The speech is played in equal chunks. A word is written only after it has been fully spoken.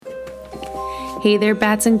Hey there,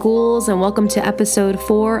 bats and ghouls, and welcome to episode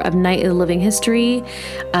 4 of Night of the Living History.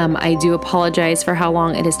 I do apologize for how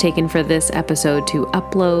long it has taken for this episode to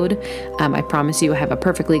upload. I promise you I have a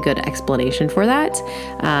perfectly good explanation for that.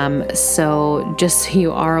 So just so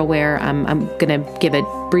you are aware, I'm going to give a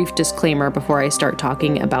brief disclaimer before I start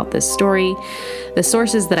talking about this story. The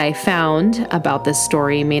sources that I found about this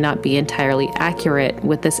story may not be entirely accurate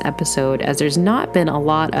with this episode, as there's not been a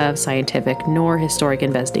lot of scientific nor historic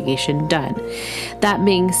investigation done. That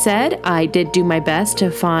being said, I did do my best to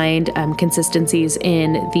find consistencies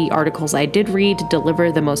in the articles I did read to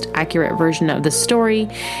deliver the most accurate version of the story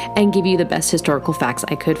and give you the best historical facts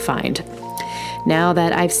I could find. Now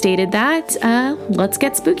that I've stated that, let's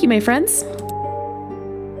get spooky, my friends.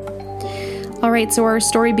 All right, so our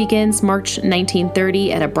story begins March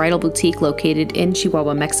 1930 at a bridal boutique located in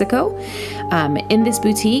Chihuahua, Mexico. In this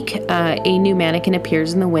boutique, a new mannequin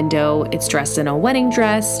appears in the window. It's dressed in a wedding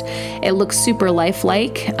dress. It looks super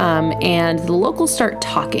lifelike, and the locals start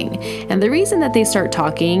talking. And the reason that they start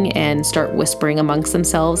talking and start whispering amongst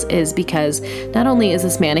themselves is because not only is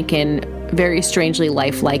this mannequin very strangely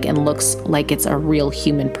lifelike and looks like it's a real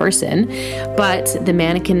human person, but the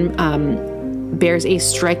mannequin bears a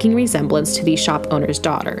striking resemblance to the shop owner's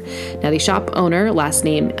daughter. Now, the shop owner, last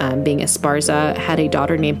name being Esparza, had a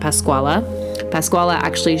daughter named Pascuala. Pascuala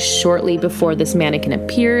actually, shortly before this mannequin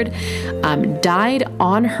appeared, died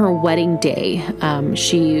on her wedding day.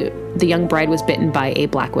 The young bride was bitten by a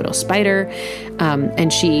black widow spider,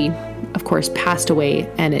 and she, of course, passed away,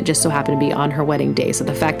 and it just so happened to be on her wedding day. So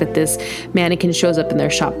the fact that this mannequin shows up in their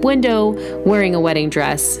shop window wearing a wedding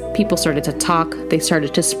dress, people started to talk. They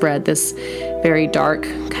started to spread this very dark,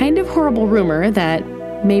 kind of horrible rumor that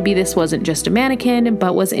maybe this wasn't just a mannequin,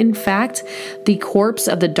 but was in fact the corpse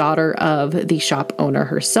of the daughter of the shop owner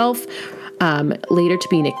herself, later to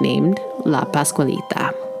be nicknamed La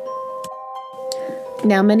Pascualita.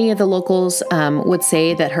 Now, many of the locals would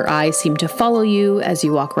say that her eyes seem to follow you as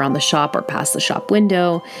you walk around the shop or past the shop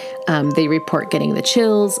window. They report getting the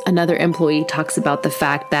chills. Another employee talks about the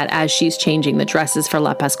fact that as she's changing the dresses for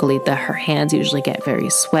La Pascualita, her hands usually get very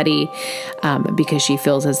sweaty because she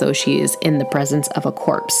feels as though she is in the presence of a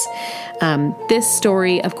corpse. This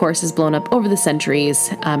story, of course, has blown up over the centuries.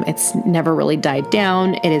 It's never really died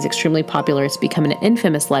down. It is extremely popular. It's become an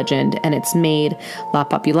infamous legend, and it's made La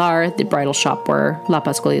Popular, the bridal shop where La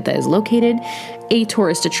Pascualita is located, a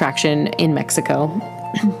tourist attraction in Mexico.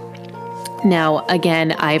 Now,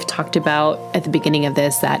 again, I've talked about at the beginning of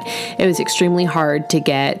this that it was extremely hard to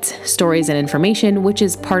get stories and information, which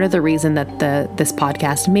is part of the reason that this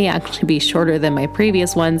podcast may actually be shorter than my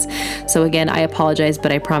previous ones. So again, I apologize,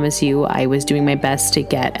 but I promise you I was doing my best to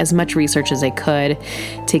get as much research as I could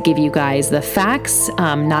to give you guys the facts,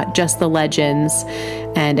 not just the legends.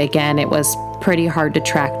 And again, it was pretty hard to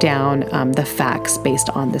track down the facts based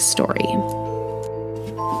on this story.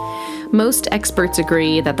 Most experts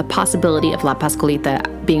agree that the possibility of La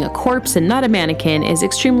Pascualita being a corpse and not a mannequin is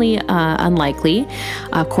extremely unlikely.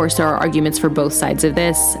 Of course, there are arguments for both sides of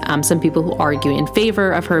this. Some people who argue in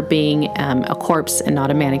favor of her being a corpse and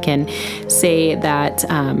not a mannequin say that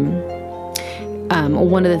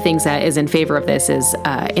one of the things that is in favor of this is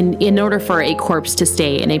in order for a corpse to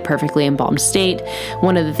stay in a perfectly embalmed state,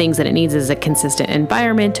 one of the things that it needs is a consistent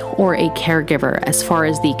environment or a caregiver. As far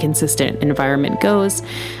as the consistent environment goes,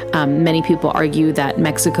 many people argue that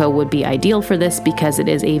Mexico would be ideal for this because it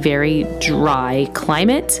is a very dry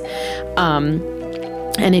climate.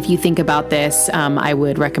 And if you think about this, I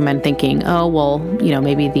would recommend thinking,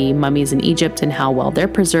 maybe the mummies in Egypt and how well they're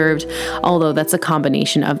preserved, although that's a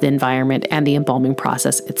combination of the environment and the embalming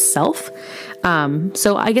process itself.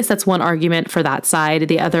 So I guess that's one argument for that side.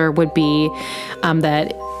 The other would be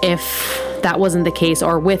that if that wasn't the case,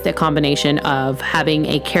 or with a combination of having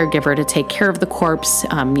a caregiver to take care of the corpse,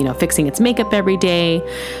 fixing its makeup every day,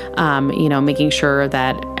 making sure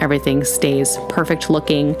that everything stays perfect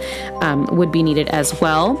looking, would be needed as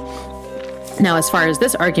well. Now, as far as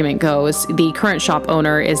this argument goes, the current shop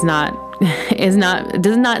owner does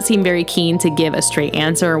not seem very keen to give a straight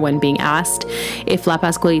answer when being asked if La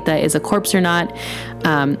Pascualita is a corpse or not.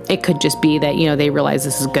 It could just be that, they realize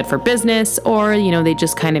this is good for business, or, they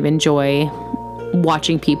just kind of enjoy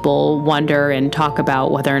watching people wonder and talk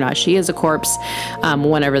about whether or not she is a corpse.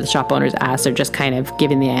 Whenever the shop owners ask, they're just kind of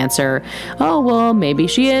giving the answer, oh, well, maybe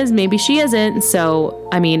she is, maybe she isn't. So,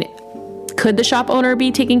 could the shop owner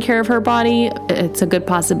be taking care of her body? It's a good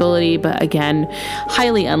possibility, but again,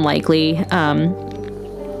 highly unlikely.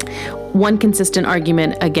 One consistent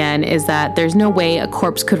argument, again, is that there's no way a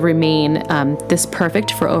corpse could remain this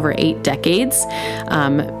perfect for over 8 decades.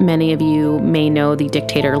 Many of you may know the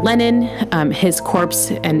dictator Lenin. His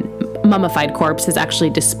corpse, and mummified corpse is actually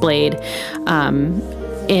displayed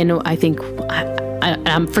in, I think,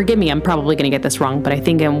 forgive me, I'm probably going to get this wrong, but I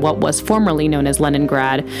think in what was formerly known as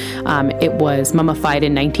Leningrad, it was mummified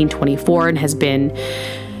in 1924 and has been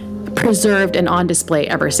preserved and on display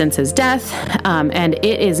ever since his death. And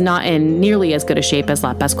it is not in nearly as good a shape as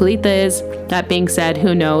La Pascualita is. That being said,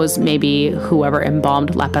 who knows, maybe whoever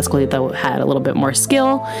embalmed La Pascualita had a little bit more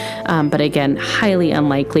skill. But again, highly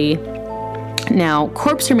unlikely. Now,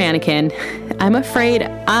 corpse or mannequin, I'm afraid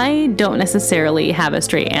I don't necessarily have a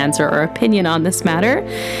straight answer or opinion on this matter.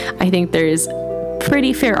 I think there's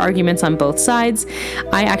pretty fair arguments on both sides.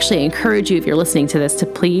 I actually encourage you, if you're listening to this, to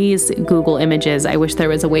please Google images. I wish there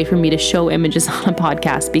was a way for me to show images on a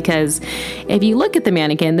podcast, because if you look at the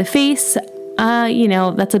mannequin, the face,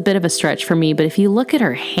 that's a bit of a stretch for me. But if you look at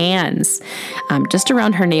her hands, just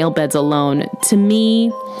around her nail beds alone, to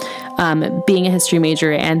me, being a history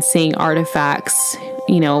major and seeing artifacts,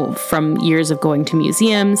 from years of going to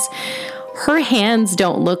museums, her hands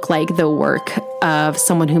don't look like the work of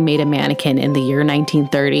someone who made a mannequin in the year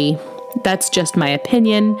 1930. That's just my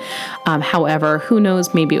opinion. However, who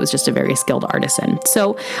knows, maybe it was just a very skilled artisan.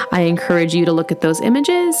 So I encourage you to look at those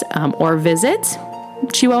images or visit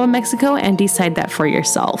Chihuahua, Mexico, and decide that for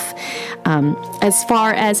yourself. As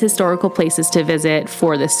far as historical places to visit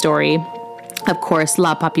for this story, of course,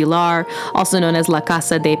 La Popular, also known as La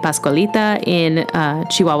Casa de Pascualita in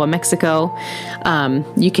Chihuahua, Mexico.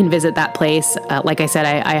 You can visit that place. Like I said,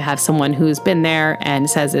 I have someone who's been there and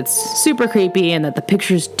says it's super creepy and that the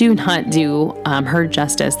pictures do not do her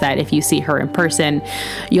justice, that if you see her in person,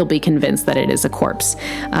 you'll be convinced that it is a corpse.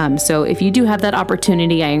 So if you do have that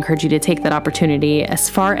opportunity, I encourage you to take that opportunity.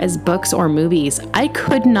 As far as books or movies, I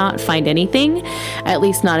could not find anything, at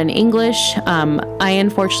least not in English. I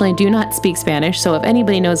unfortunately do not speak Spanish. So if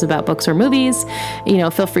anybody knows about books or movies,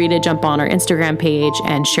 feel free to jump on our Instagram page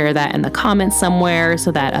and share that in the comments somewhere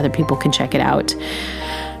so that other people can check it out.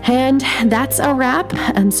 And that's a wrap.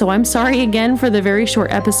 And so I'm sorry again for the very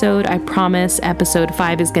short episode. I promise episode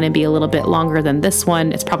 5 is going to be a little bit longer than this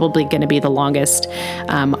one. It's probably going to be the longest.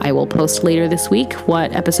 I will post later this week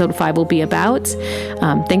what episode 5 will be about.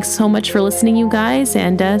 Thanks so much for listening, you guys,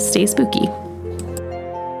 and stay spooky.